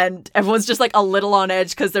it. And everyone's just like a little on edge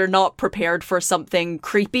because they're not prepared for something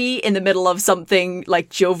creepy in the middle of something like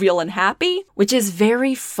jovial and happy, which is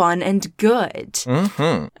very fun and good.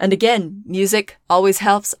 Mm-hmm. And again, music always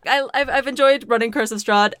helps. I've enjoyed running Curse of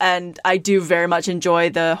Strahd, and I do very much enjoy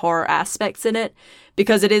the horror aspects in it,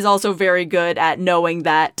 because it is also very good at knowing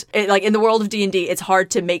that, like in the world of D&D, it's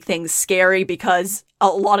hard to make things scary because a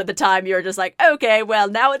lot of the time you're just like, okay, well,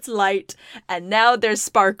 now it's light, and now there's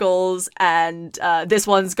sparkles, and this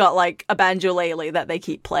one's got like a banjolele that they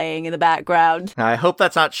keep playing in the background. I hope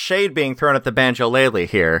that's not shade being thrown at the banjolele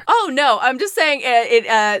here. Oh no, I'm just saying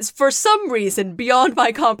it for some reason beyond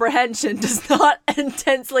my comprehension does not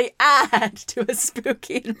intensely add to a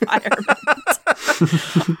spooky environment.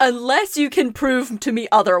 Unless you can prove to me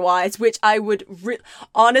otherwise, which I would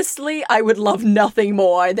honestly, I would love nothing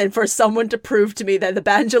more than for someone to prove to me that the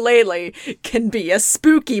banjolele can be a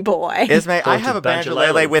spooky boy. Ismay, I have a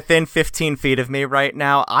banjolele within 15 feet of me right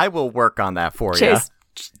now. I will work on that for you.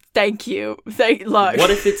 Thank you. Look. What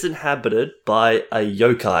if it's inhabited by a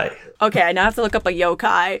yokai? Okay, I now have to look up a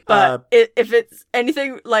yokai. But if it's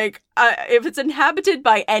anything like, if it's inhabited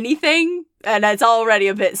by anything, and it's already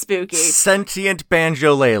a bit spooky. Sentient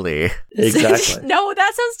banjolele. Exactly. No,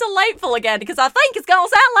 that sounds delightful again, because I think it's gonna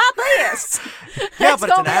sound like this. Yeah, it's but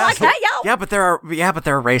it's an like, hey y'all. Yeah, but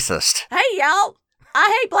they're racist. Hey y'all.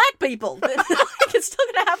 I hate black people. It's still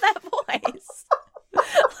gonna have that voice.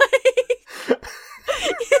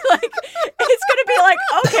 Like, it's gonna be like,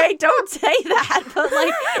 okay, don't say that, but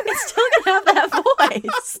like, it's still gonna have that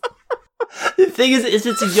voice. The thing is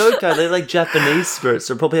it's a yokai. They're like Japanese spirits,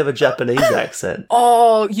 so probably have a Japanese accent.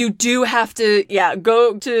 Oh, you do have to,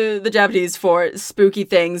 go to the Japanese for spooky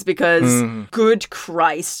things, because good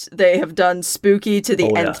Christ, they have done spooky to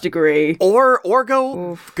the nth degree. Or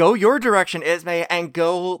go your direction, Ismay, and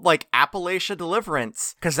go like Appalachia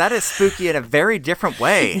Deliverance, because that is spooky in a very different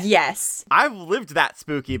way. Yes. I've lived that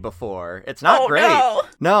spooky before. It's not great.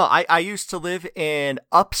 No, I used to live in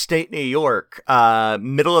upstate New York,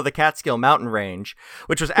 middle of the Catskill mountain range,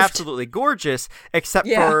 which was absolutely gorgeous, except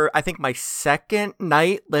for I think my second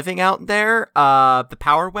night living out there, the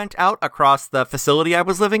power went out across the facility I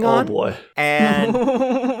was living on. Oh boy.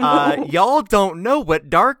 And y'all don't know what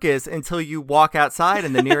dark is until you walk outside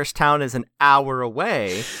and the nearest town is an hour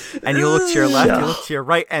away, and you look to your left, you look to your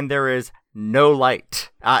right, and there is no light.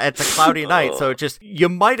 It's a cloudy night, so you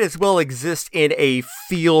might as well exist in a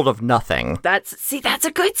field of nothing. That's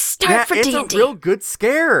a good start for D&D. It's a real good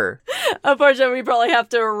scare. Unfortunately, we probably have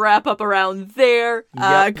to wrap up around there.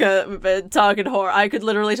 Yep. We've been talking horror. I could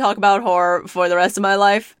literally talk about horror for the rest of my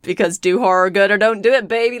life, because do horror good or don't do it,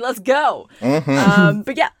 baby. Let's go. Mm-hmm.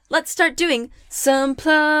 But yeah, let's start doing some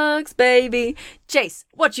plugs, baby. Chase,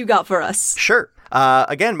 what you got for us? Sure.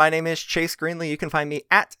 Again, my name is Chase Greenlee. You can find me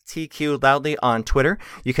at TQLoudly on Twitter.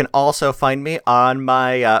 You can also find me on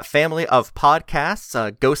my family of podcasts,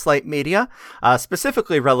 Ghostlight Media,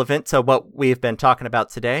 specifically relevant to what we've been talking about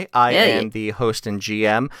today. I am the host and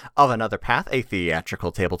GM of Another Path, a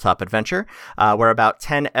theatrical tabletop adventure. We're about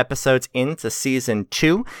 10 episodes into Season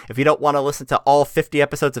 2. If you don't want to listen to all 50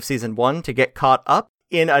 episodes of Season 1 to get caught up,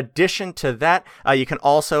 In addition to that, you can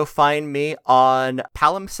also find me on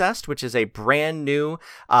Palimpsest, which is a brand new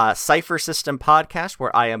Cypher System podcast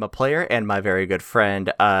where I am a player and my very good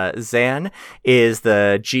friend Zan is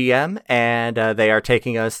the GM, and they are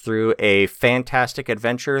taking us through a fantastic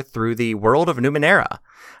adventure through the world of Numenera.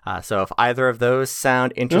 So if either of those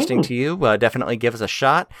sound interesting to you, definitely give us a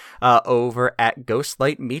shot over at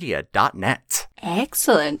ghostlightmedia.net.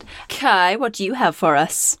 Excellent. Kai, what do you have for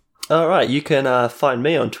us? All right, you can find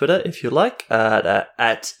me on Twitter if you like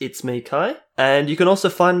at It's Me Kai, and you can also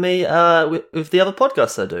find me with the other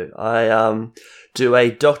podcasts I do. I do a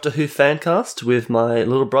Doctor Who fancast with my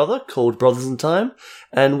little brother called Brothers in Time,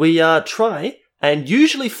 and we try and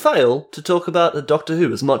usually fail to talk about the Doctor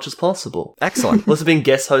Who as much as possible. Excellent. Also been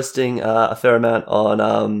guest hosting a fair amount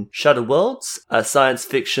on Shattered Worlds, a science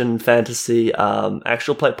fiction fantasy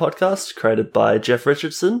actual play podcast created by Jeff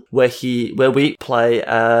Richardson, where we play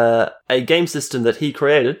a game system that he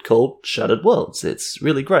created called Shattered Worlds. It's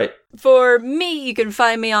really great. For me, you can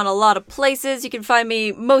find me on a lot of places. You can find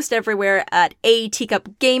me most everywhere at A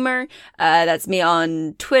Teacup Gamer. That's me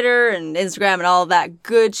on Twitter and Instagram and all that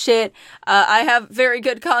good shit. I have very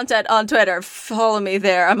good content on Twitter. Follow me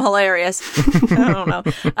there. I'm hilarious. I don't know.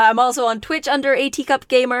 I'm also on Twitch under A Teacup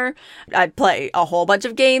Gamer. I play a whole bunch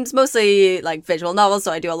of games, mostly like visual novels,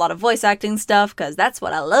 so I do a lot of voice acting stuff because that's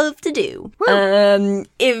what I love to do.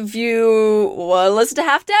 If you listen to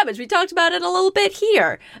Half Damage, we talked about it a little bit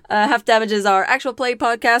here. Half Damage is our actual play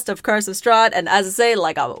podcast of Curse of Strahd, and as I say,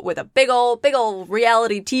 with a big old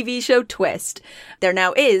reality TV show twist. There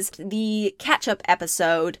now is the catch-up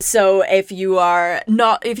episode, so if you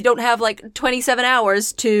don't have 27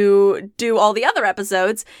 hours to do all the other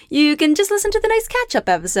episodes, you can just listen to the nice catch-up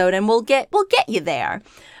episode, and we'll get you there.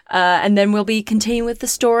 And then we'll be continuing with the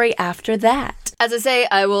story after that. As I say,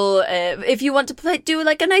 I will, if you want to do a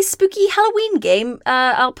nice spooky Halloween game,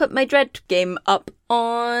 I'll put my Dread game up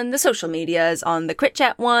on the social medias, on the Crit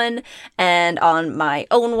Chat one, and on my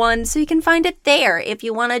own one, so you can find it there if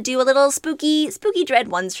you want to do a little spooky Dread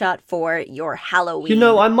one-shot for your Halloween.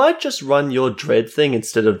 I might just run your Dread thing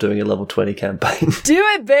instead of doing a level 20 campaign. Do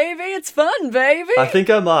it, baby! It's fun, baby! I think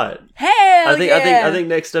I might. Hell yeah! I think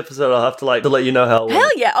next episode I'll have to let you know how it went.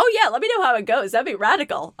 Hell yeah! Oh yeah, let me know how it goes. That'd be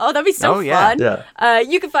radical. Oh, that'd be so fun. Yeah.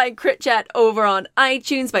 You can find Crit Chat over on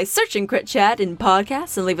iTunes by searching Crit Chat in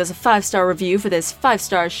podcasts and leave us a 5-star review for this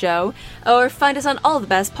 5-star show, or find us on all the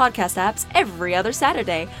best podcast apps every other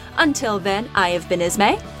Saturday. Until then, I have been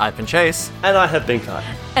Ismay. I've been Chase. And I have been Kai.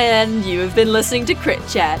 And you have been listening to Crit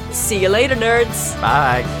Chat. See you later, nerds.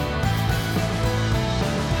 Bye.